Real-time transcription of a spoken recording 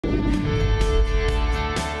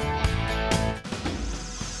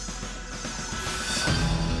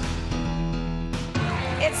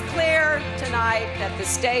tonight that the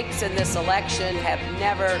stakes in this election have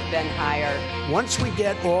never been higher. Once we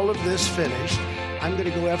get all of this finished, I'm going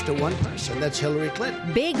to go after one person. That's Hillary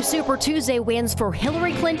Clinton. Big Super Tuesday wins for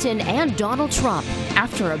Hillary Clinton and Donald Trump.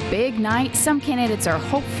 After a big night, some candidates are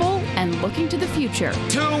hopeful and looking to the future.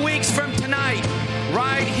 2 weeks from tonight,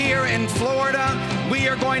 right here in Florida, we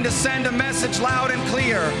are going to send a message loud and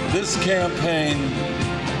clear. This campaign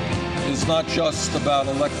is not just about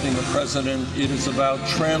electing a president. It is about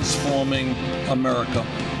transforming America.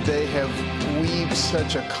 They have weaved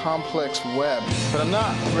such a complex web, but I'm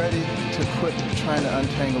not ready to quit trying to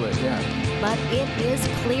untangle it yet. But it is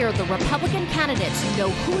clear the Republican candidates know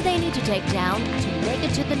who they need to take down to make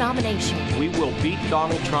it to the nomination. We will beat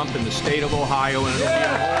Donald Trump in the state of Ohio, and it'll be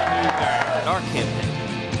a whole new day. Our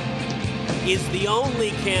campaign is the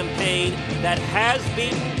only campaign that has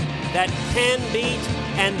beaten, that can beat,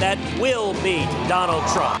 and that will beat Donald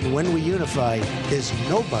Trump. When we unify, there's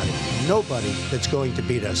nobody that's going to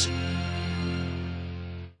beat us.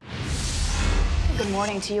 Good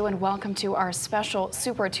morning to you and welcome to our special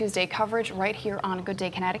Super Tuesday coverage right here on Good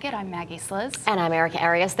Day Connecticut. I'm Maggie Sliz. And I'm Erica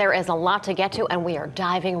Arias. There is a lot to get to and we are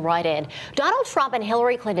diving right in. Donald Trump and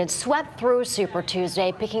Hillary Clinton swept through Super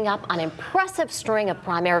Tuesday, picking up an impressive string of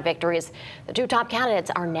primary victories. The two top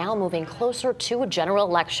candidates are now moving closer to a general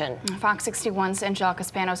election. Fox 61's Angelica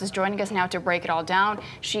Spanos is joining us now to break it all down.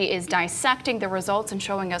 She is dissecting the results and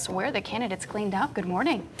showing us where the candidates cleaned up. Good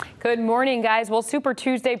morning. Good morning, guys. Well, Super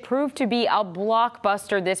Tuesday proved to be a blockbuster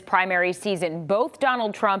this primary season. Both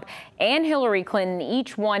Donald Trump and Hillary Clinton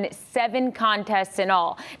each won 7 contests in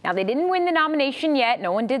all. Now, they didn't win the nomination yet.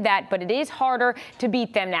 No one did that, but it is harder to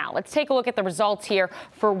beat them now. Let's take a look at the results here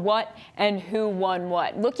for what and who won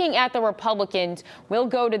what. Looking at the Republicans, we'll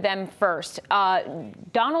go to them first.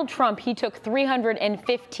 Donald Trump, he took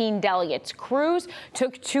 315 delegates. Cruz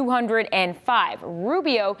took 205.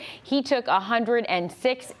 Rubio, he took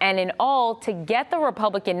 106. And in all, to get the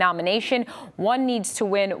Republican nomination, one needs to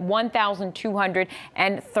win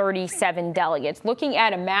 1,237 delegates. Looking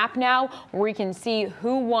at a map now where we can see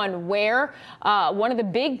who won where. One of the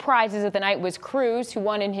big prizes of the night was Cruz, who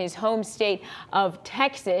won in his home state of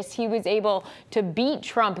Texas. He was able to beat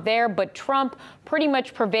Trump there, but Trump pretty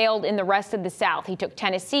much prevailed in the rest of the South. He took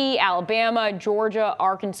Tennessee, Alabama, Georgia,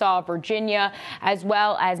 Arkansas, Virginia, as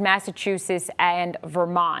well as Massachusetts and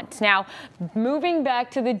Vermont. Now, moving back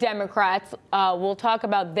to the Democrats, we'll talk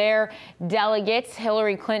about their delegates.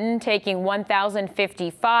 Hillary Clinton taking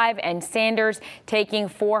 1,055 and Sanders taking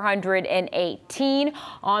 418.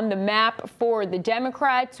 On the map for the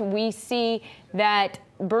Democrats, we see that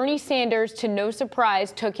Bernie Sanders, to no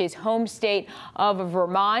surprise, took his home state of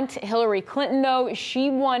Vermont. Hillary Clinton, though,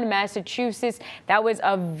 she won Massachusetts. That was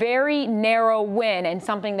a very narrow win and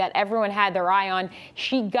something that everyone had their eye on.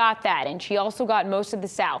 She got that, and she also got most of the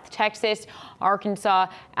South: Texas, Arkansas,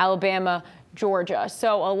 Alabama, Georgia.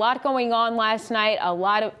 So a lot going on last night, a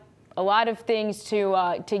lot of things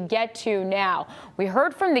to get to now. We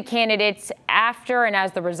heard from the candidates after and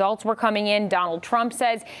as the results were coming in. Donald Trump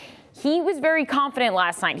says he was very confident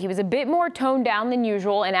last night. He was a bit more toned down than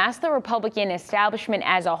usual and asked the Republican establishment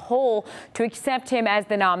as a whole to accept him as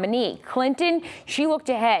the nominee. Clinton, she looked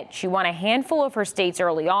ahead. She won a handful of her states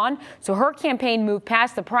early on, so her campaign moved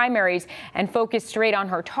past the primaries and focused straight on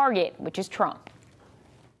her target, which is Trump.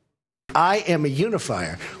 I am a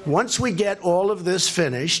unifier. Once we get all of this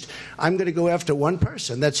finished, I'm going to go after one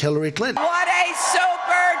person. That's Hillary Clinton. What a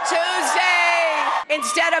Super Tuesday!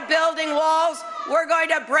 Instead of building walls, we're going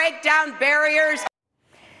to break down barriers.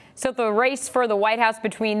 So the race for the White House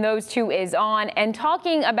between those two is on. And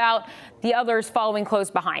talking about the others following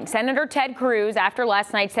close behind, Senator Ted Cruz, after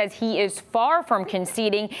last night, says he is far from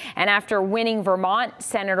conceding. And after winning Vermont,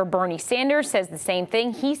 Senator Bernie Sanders says the same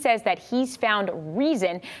thing. He says that he's found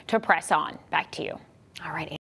reason to press on. Back to you. All right.